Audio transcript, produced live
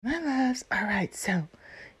loves. All right, so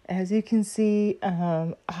as you can see,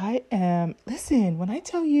 listen, when I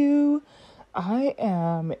tell you I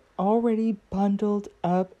am already bundled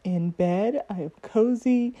up in bed, I am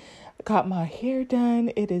cozy, got my hair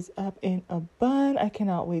done, it is up in a bun. I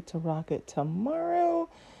cannot wait to rock it tomorrow.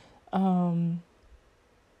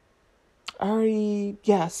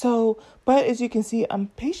 But as you can see, I'm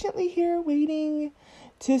patiently here waiting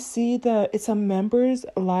to see it's a members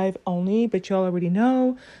live only, but y'all already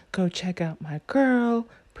know, go check out my girl,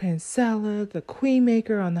 Princella, the Queen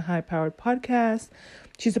Maker on the High Powered Podcast.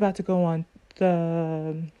 She's about to go on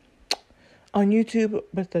YouTube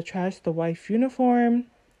with the Trash the Wife uniform.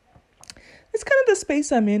 It's kind of the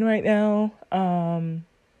space I'm in right now.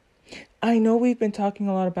 I know we've been talking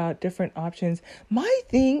a lot about different options. My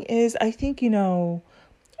thing is, I think,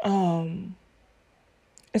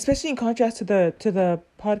 especially in contrast to the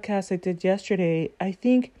podcast I did yesterday, I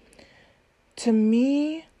think, to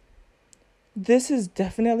me, this is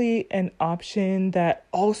definitely an option that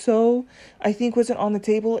also I think wasn't on the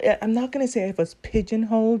table. I'm not going to say I was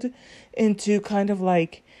pigeonholed into kind of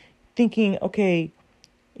like thinking, okay,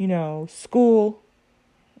 school,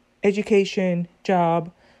 education,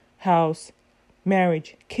 job, house,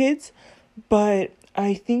 marriage, kids. But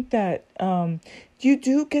I think that you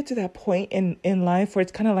do get to that point in life where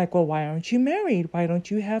it's kind of like, well, why aren't you married? Why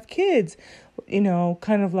don't you have kids?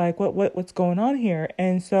 Kind of like what's going on here?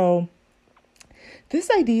 And so this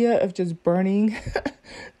idea of just burning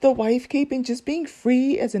the wife cape and just being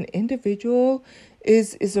free as an individual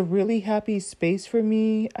is a really happy space for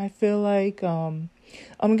me. I feel like I'm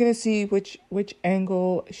going to see which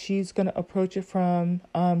angle she's going to approach it from.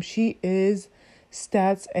 She is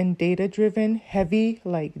stats and data driven, heavy,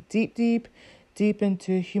 like deep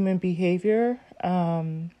into human behavior.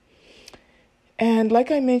 And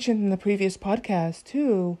like I mentioned in the previous podcast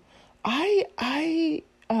too, I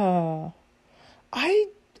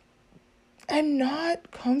am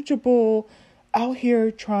not comfortable out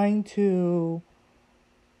here trying to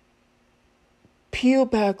peel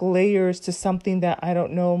back layers to something that I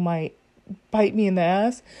don't know might bite me in the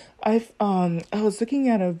ass. I was looking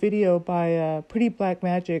at a video by Pretty Black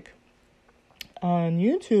Magic on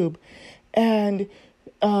YouTube, and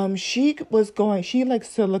she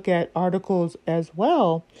likes to look at articles as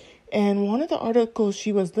well. And one of the articles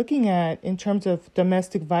she was looking at in terms of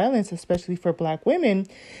domestic violence, especially for Black women.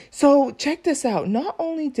 So check this out. Not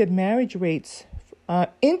only did marriage rates,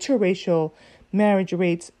 interracial marriage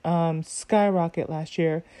rates skyrocket last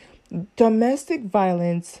year, domestic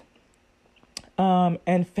violence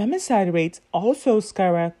and femicide rates also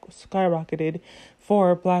skyrocketed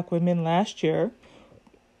for Black women last year,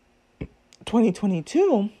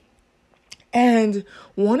 2022. And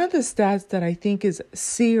one of the stats that I think is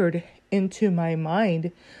seared into my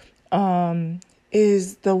mind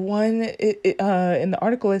is the one in the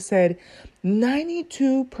article. It said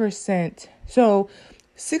 92%. So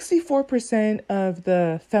 64% of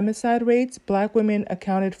the femicide rates, Black women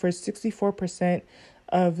accounted for 64%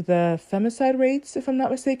 of the femicide rates, if I'm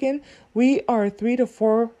not mistaken. We are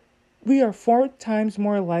 4 times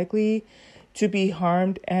more likely to be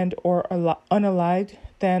harmed and or unalived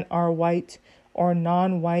than our white or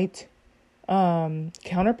non-white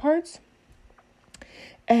counterparts,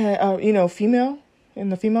 and female, in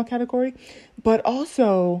the female category. But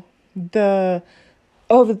also of the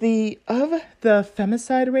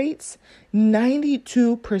femicide rates,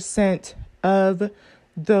 92% of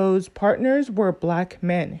those partners were Black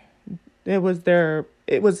men. So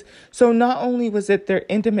not only was it their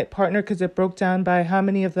intimate partner, because it broke down by how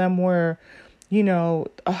many of them were,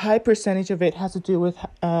 a high percentage of it has to do with,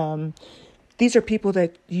 these are people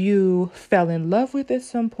that you fell in love with at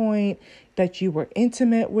some point, that you were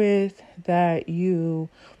intimate with, that you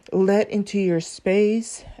let into your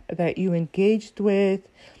space, that you engaged with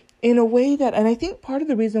in a way that, and I think part of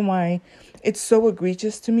the reason why it's so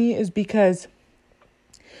egregious to me is because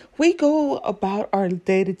we go about our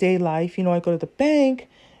day-to-day life. I go to the bank,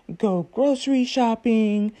 go grocery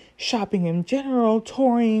shopping in general,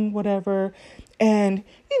 touring, whatever. And,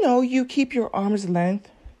 you keep your arm's length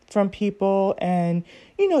from people and,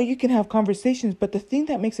 you can have conversations. But the thing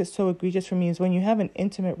that makes it so egregious for me is when you have an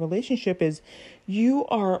intimate relationship is you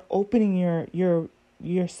are opening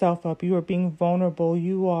yourself up. You are being vulnerable.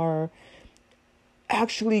 You are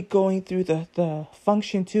actually going through the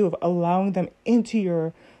function too of allowing them into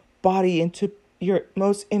your body, into your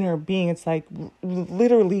most inner being. It's like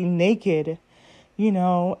literally naked,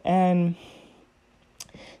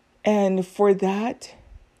 and for that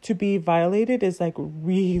to be violated is like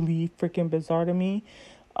really freaking bizarre to me.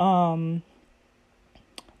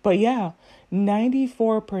 But yeah,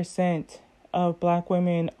 94% of Black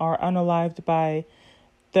women are unalived by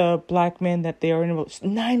the Black men that they are in.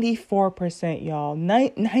 94%, y'all.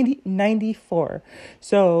 94.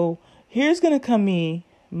 So here's going to come me,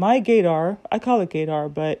 my gaydar. I call it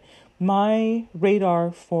gaydar, but my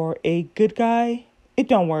radar for a good guy, it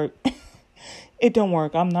don't work. It don't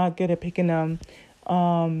work. I'm not good at picking them.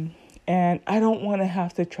 And I don't want to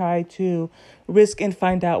have to try to risk and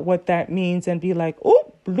find out what that means and be like,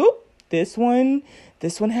 oh, bloop, this one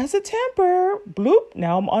has a temper. Bloop,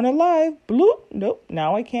 now I'm on a live. Bloop, nope,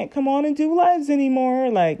 now I can't come on and do lives anymore.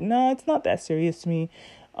 Like, no, it's not that serious to me.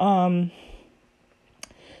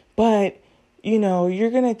 But, you're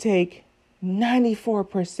going to take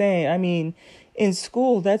 94%. I mean, in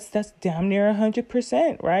school, that's damn near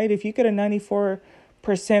 100%, right? If you get a 94%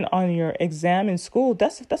 on your exam in school,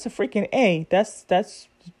 that's a freaking A. That's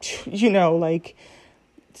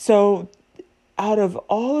so out of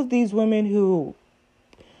all of these women who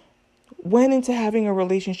went into having a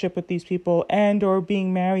relationship with these people and or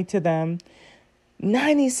being married to them,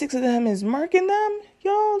 96 of them is marking them,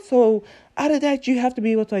 y'all. So out of that, you have to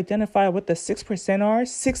be able to identify what the 6% are.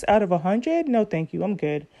 6 out of 100? No, thank you. I'm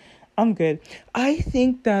good. I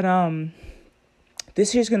think that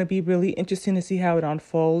this year's going to be really interesting to see how it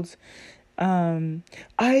unfolds. One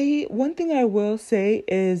thing I will say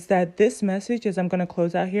is that this message, as I'm going to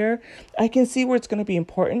close out here, I can see where it's going to be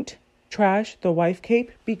important. Trash the wife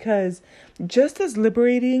cape, because just as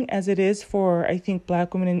liberating as it is for, I think,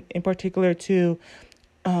 Black women in particular to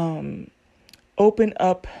open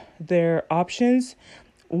up their options,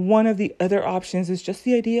 one of the other options is just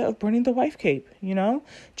the idea of burning the wife cape,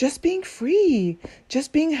 just being free,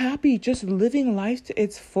 just being happy, just living life to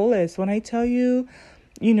its fullest. When I tell you,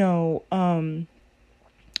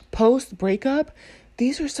 post breakup,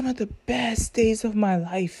 these are some of the best days of my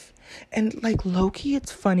life. And like low-key,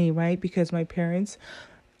 it's funny, right? Because my parents,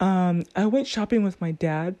 I went shopping with my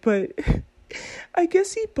dad, but I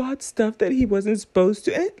guess he bought stuff that he wasn't supposed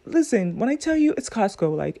to. And listen, when I tell you it's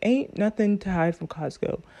Costco, like ain't nothing to hide from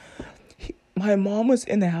Costco. My mom was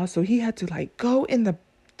in the house, so he had to go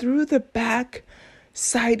through the back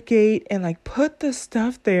side gate and put the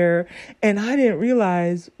stuff there. And I didn't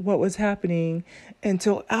realize what was happening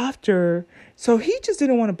until after. So he just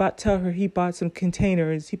didn't want to tell her he bought some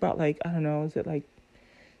containers. He bought I don't know, is it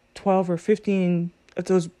 12 or 15 of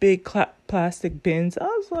those big plastic bins? I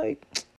was like,